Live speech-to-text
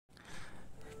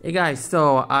Hey guys,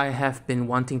 so I have been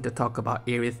wanting to talk about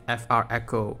Aerith FR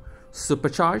Echo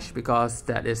Supercharge because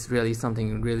that is really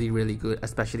something really good,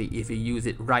 especially if you use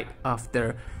it right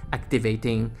after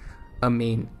activating a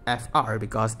main FR,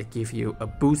 because it gives you a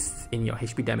boost in your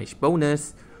HP damage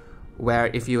bonus,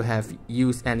 where if you have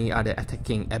used any other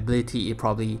attacking ability, it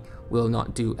probably will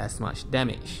not do as much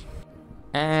damage.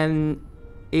 And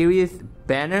Aerith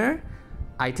banner,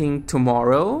 I think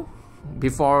tomorrow,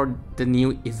 before the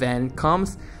new event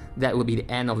comes, that will be the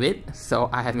end of it.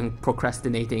 So I have been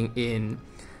procrastinating in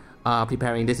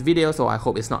preparing this video, so I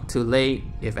hope it's not too late.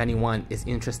 If anyone is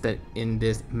interested in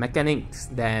this mechanics,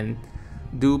 then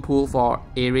do pull for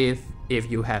Aerith if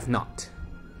you have not.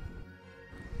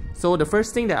 So the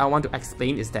first thing that I want to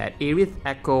explain is that Aerith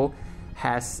Echo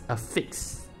has a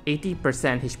fixed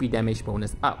 80% HP damage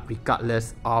bonus up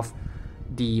regardless of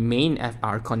the main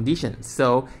FR condition.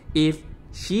 So if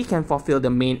she can fulfill the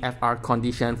main FR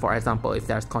condition, for example, if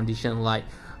there's condition like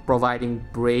providing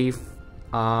brave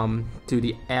to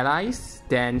the allies,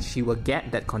 then she will get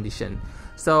that condition.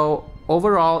 So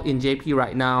overall in JP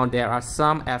right now, there are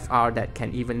some FR that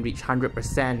can even reach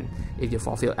 100% if you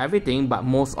fulfill everything, but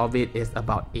most of it is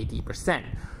about 80%.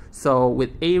 So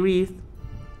with Aerith,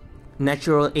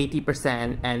 natural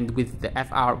 80%, and with the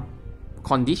FR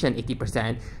condition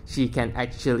 80%, she can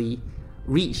actually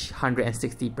reach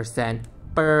 160%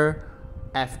 per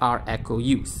FR Echo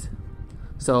use.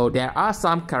 So there are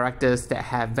some characters that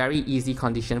have very easy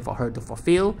condition for her to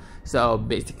fulfill, so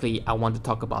basically I want to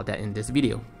talk about that in this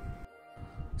video.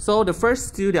 So the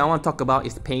first two that I want to talk about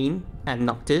is Paine and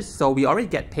Noctis. So we already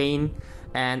get Paine,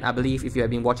 and I believe if you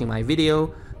have been watching my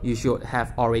video, you should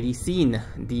have already seen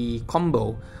the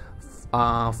combo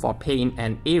for Paine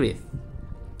and Aerith.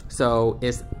 So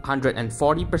it's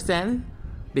 140%,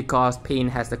 because Paine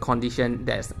has the condition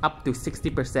that's up to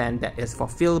 60% that is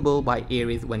fulfillable by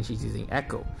Aerith when she's using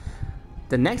Echo.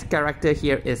 The next character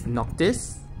here is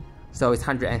Noctis, so it's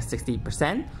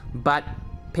 160%, but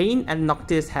Paine and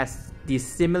Noctis has this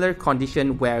similar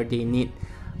condition where they need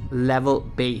level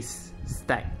base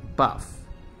stack buff.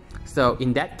 So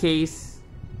in that case,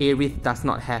 Aerith does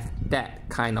not have that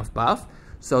kind of buff,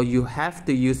 so you have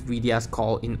to use Rydia's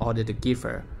call in order to give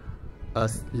her a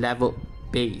level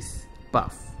base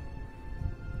buff.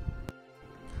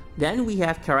 Then we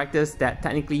have characters that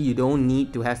technically you don't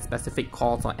need to have specific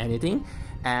calls or anything,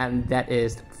 and that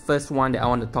is first one that I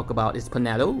want to talk about is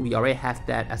Penelo. We already have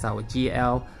that as our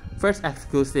GL first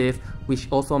exclusive, which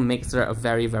also makes her a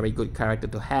very good character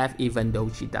to have, even though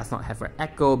she does not have her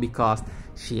Echo, because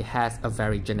she has a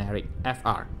very generic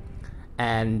FR.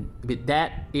 And with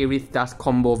that, Aerith does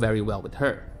combo very well with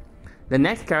her. The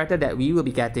next character that we will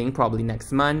be getting probably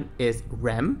next month is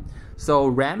Rem. So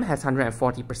Rem has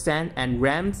 140%, and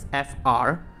Rem's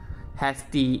FR has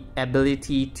the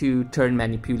ability to turn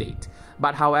manipulate.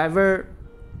 But however,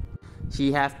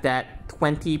 she has that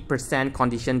 20%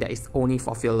 condition that is only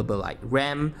fulfillable like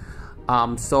Rem.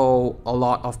 So a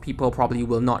lot of people probably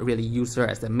will not really use her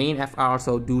as the main FR,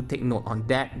 so do take note on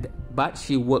that. But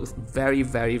she works very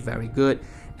good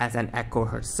as an Echo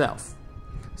herself.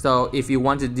 So if you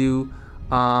want to do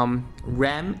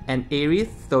Rem and Aerith,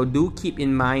 so do keep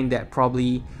in mind that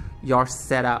probably your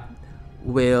setup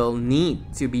will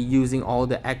need to be using all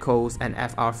the Echoes and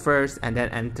FR first, and then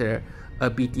enter a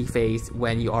BT phase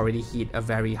when you already hit a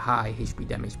very high HP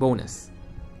damage bonus.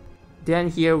 Then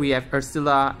here we have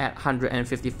Ursula at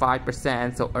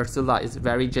 155%, so Ursula is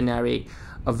very generic,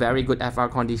 a very good FR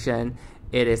condition.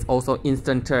 It is also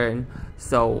instant turn,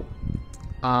 so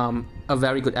a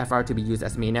very good FR to be used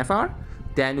as main FR.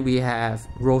 Then we have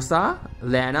Rosa,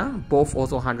 Lenna, both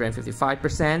also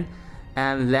 155%,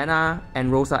 and Lenna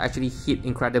and Rosa actually hit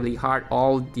incredibly hard.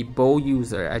 All the bow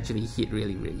user actually hit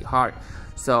really hard,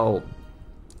 so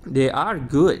they are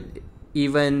good,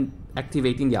 even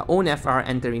activating their own FR,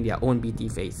 entering their own BT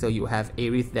phase. So you have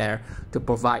Aerith there to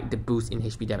provide the boost in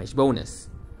HP damage bonus.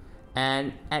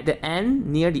 And at the end,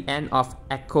 near the end of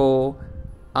Echo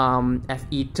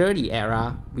FE30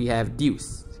 era, we have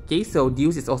Deuce. Okay, so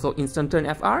Deuce is also instant turn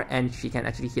FR, and she can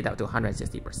actually hit up to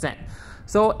 160%.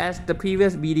 So as the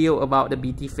previous video about the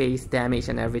BT phase damage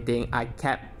and everything, I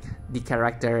kept the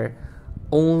character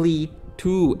only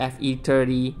to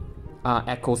FE30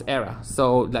 Echoes era.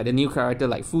 So like the new character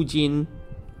like Fujin,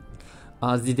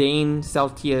 Zidane,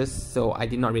 Celtius, so I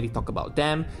did not really talk about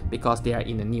them because they are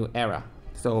in a new era.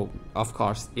 So of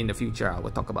course in the future I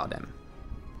will talk about them.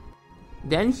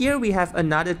 Then here we have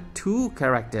another two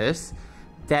characters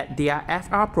that their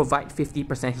FR provide 50%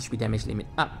 HP damage limit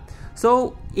up.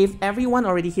 So if everyone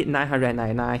already hit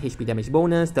 999 HP damage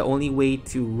bonus, the only way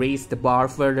to raise the bar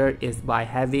further is by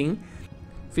having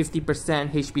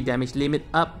 50% HP damage limit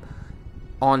up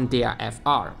on their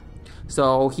FR.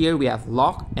 So here we have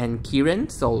Locke and Ciaran.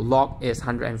 So Locke is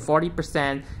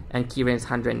 140% and Ciaran is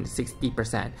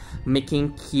 160%,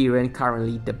 making Ciaran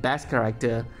currently the best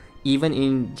character even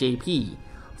in JP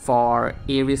for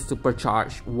Aerith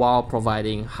Supercharge while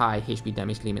providing high HP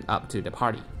damage limit up to the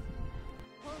party.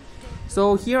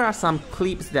 So here are some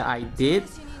clips that I did.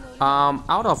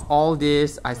 Out of all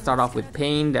this, I start off with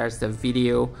Paine. There's a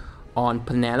video on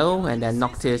Penelo and then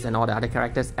Noctis and all the other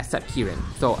characters except Ciaran.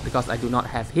 So because I do not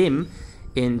have him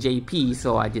in JP,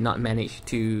 so I did not manage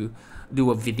to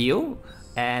do a video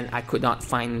and I could not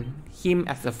find him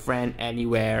as a friend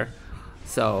anywhere.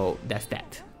 So that's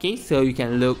that. Okay, so you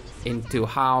can look into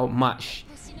how much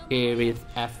Aerith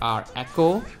FR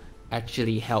Echo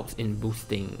actually helps in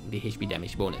boosting the HP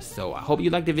damage bonus. So I hope you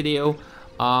liked the video.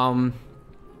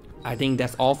 I think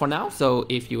that's all for now. So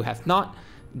if you have not,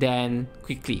 then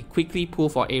quickly pull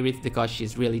for Aerith because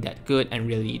she's really that good and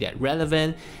really that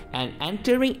relevant. And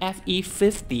entering FE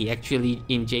 50 actually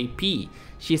in JP,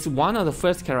 she's one of the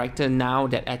first character now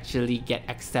that actually get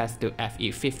access to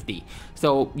FE 50.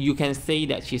 So you can say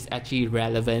that she's actually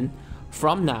relevant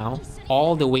from now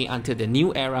all the way until the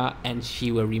new era, and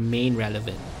she will remain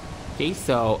relevant. Okay,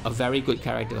 so a very good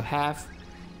character to have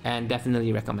and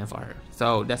definitely recommend for her.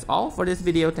 So that's all for this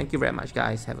video. Thank you very much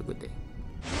guys. Have a good day.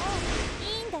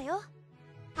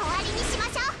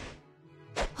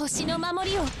 星の守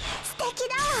りを素敵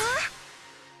だ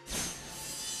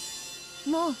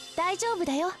わ。もう大丈夫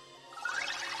だよ。よし、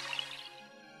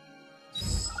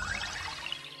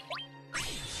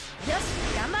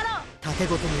頑張ろう。盾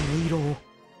ごとの音色を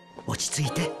落ち着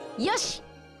いて。よし。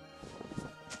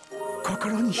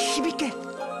心に響け。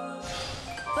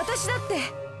私だって。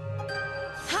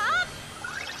はあ。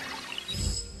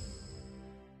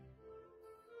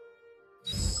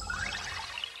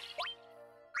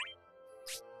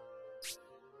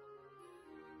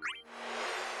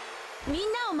みん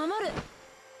なを守る。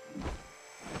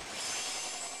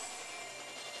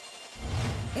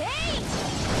えい。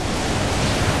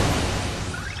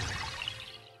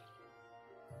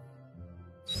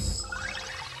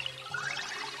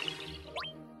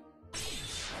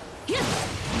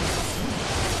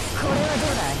これはど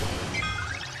うだい。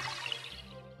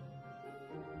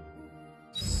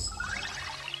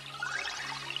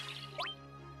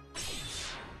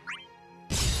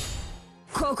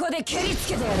ここで蹴りつ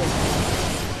けてやる。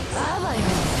あばよ。も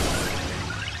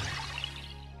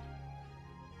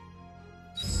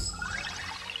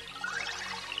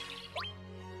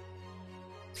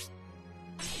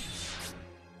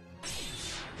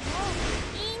う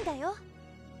いいんだよ。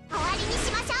終わりに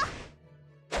しましょ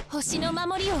う。星の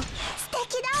守りを素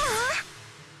敵だ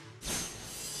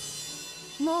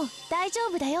わ。もう大丈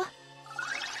夫だよ。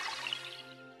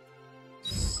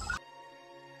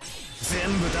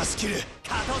全部出し切る。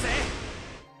勝とうぜ。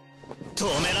止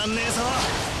めらんねえぞ。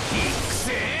いく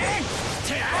ぜー。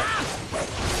てあ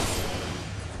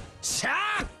しゃ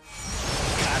ー。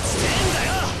勝ちてえんだ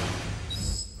よ。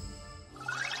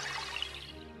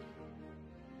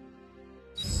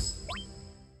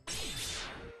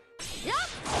やっ。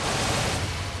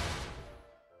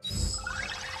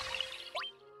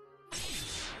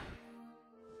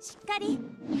しっかり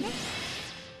ね。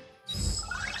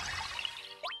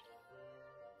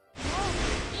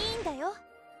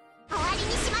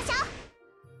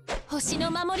星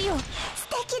の守りを素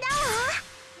敵だ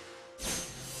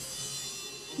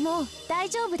わ。もう大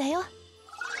丈夫だよ。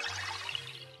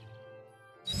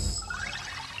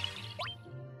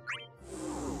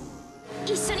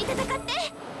一緒に戦って。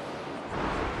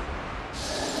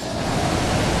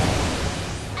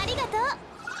ありがとう。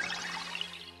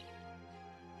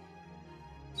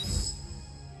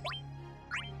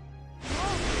も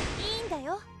ういいんだ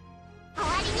よ。終わ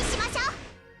りにしましょう。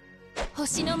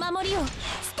星の守りを素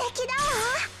敵だわ。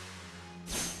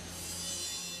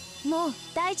もう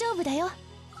大丈夫だよ。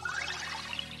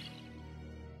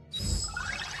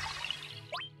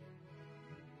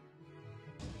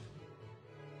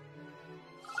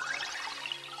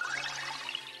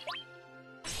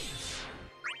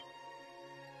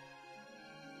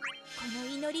この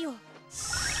祈りを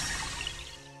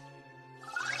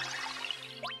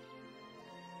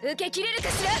受け切れるか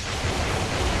しら。は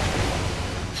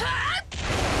あ。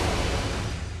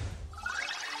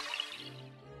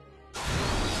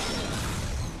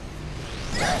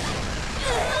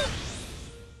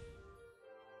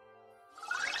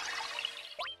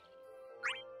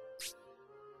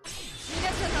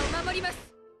皆様を守ります。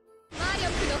魔力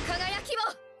の輝きを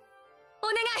お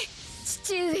願い。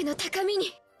父上の高み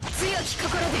に強き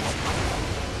心で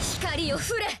光を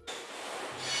振れ。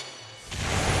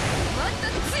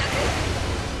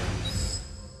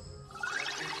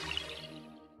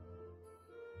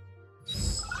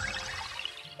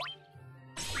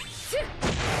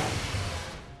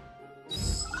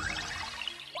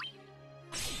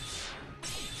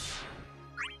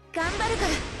頑張るか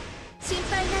ら心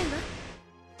配ないわ。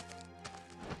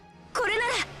これなら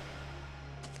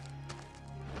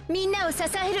みんなを支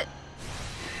える。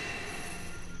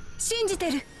信じて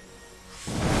る。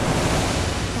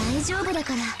大丈夫だ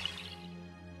から。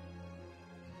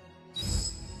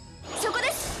そこ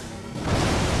です。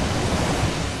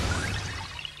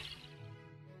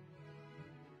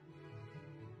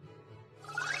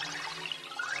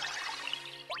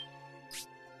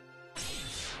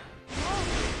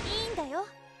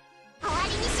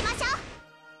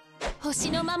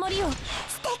星の守りを。素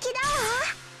敵だ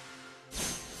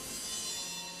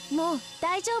わ。もう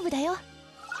大丈夫だよ。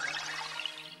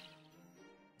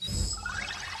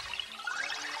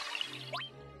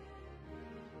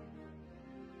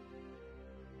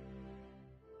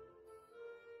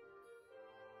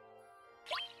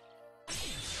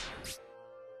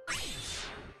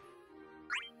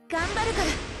頑張るから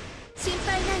心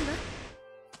配ないわ。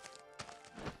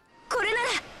これなら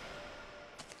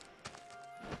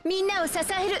みんなを支え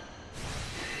る。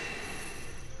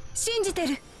信じて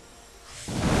る。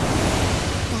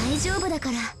大丈夫だ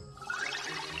から。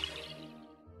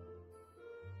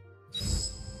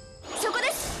そこ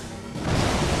です。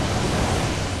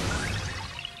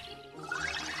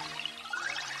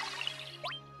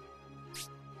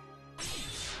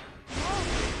も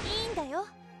ういいんだよ。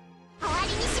終わ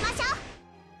りにしましょ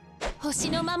う。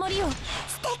星の守りを。素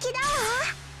敵だわ。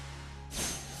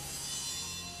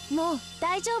もう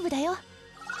大丈夫だよ。逃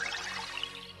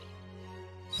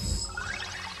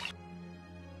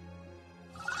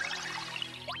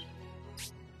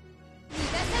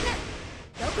がさない。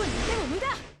どこにいても無駄。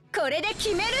これで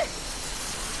決める。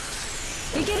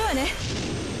いけるわね。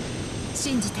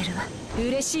信じてるわ。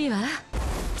嬉しいわ。悪くない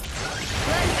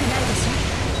でし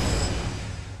ょ。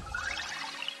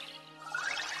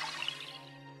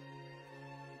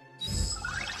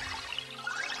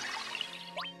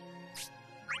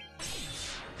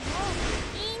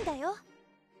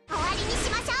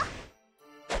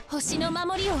星の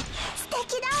守りを。素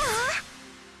敵だわ。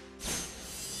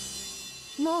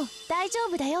もう大丈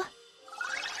夫だよ。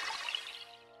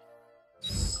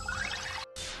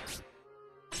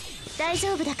大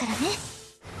丈夫だからね。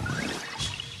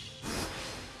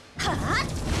はあ。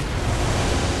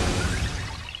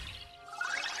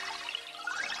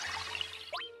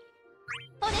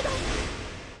お願い。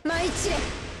舞い散れ。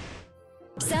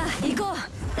さあ行こう。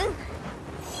うん。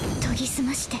研ぎ澄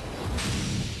まして。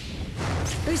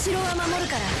後ろは守るから。あり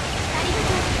がとう。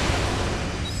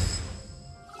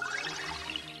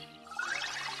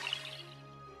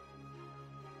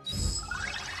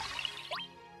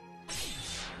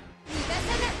逃がさ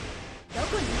ない。ど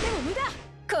こにいても無駄。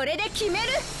これで決める。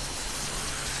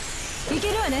い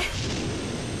けるわね。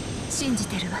信じ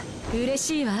てるわ。嬉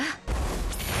しいわ。悪くない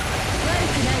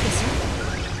でしょ。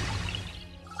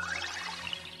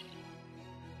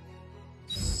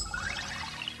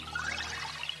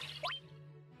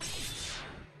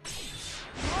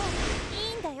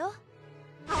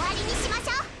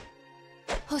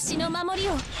星の守り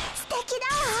を。素敵だ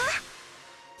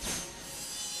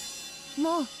わ。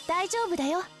もう大丈夫だ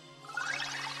よ。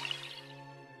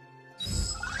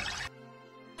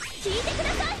聞いてくだ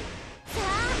さい。さあ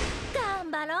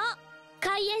頑張ろう。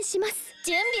開演します。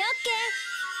準備 OK。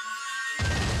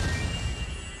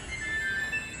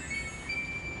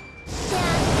 やった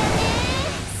ね。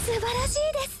素晴らしい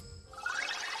です。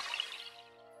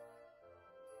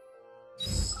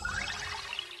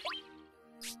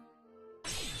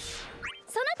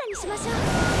そなたにしましょう。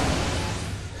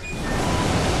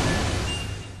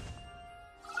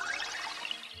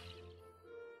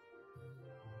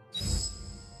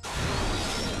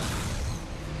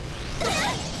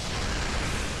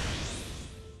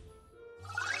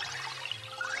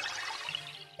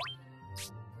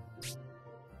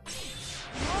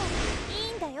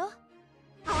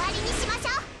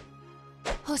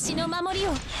星の守り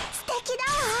を。素敵だ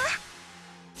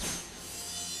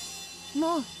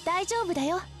わ。もう大丈夫だ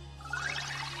よ。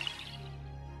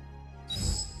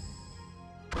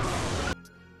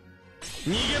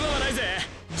逃げ場はないぜ。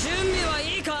準備は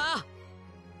いいか。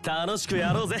楽しく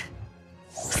やろうぜ。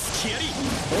隙あり。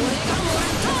俺がもら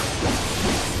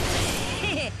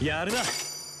った。やるな。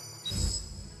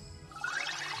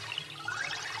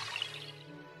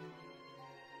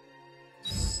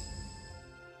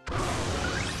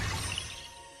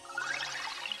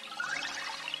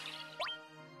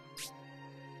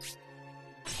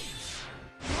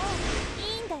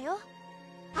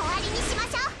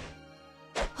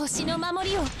星の守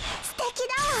りを。素敵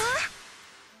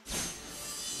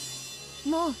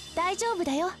だわ。もう大丈夫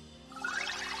だよ。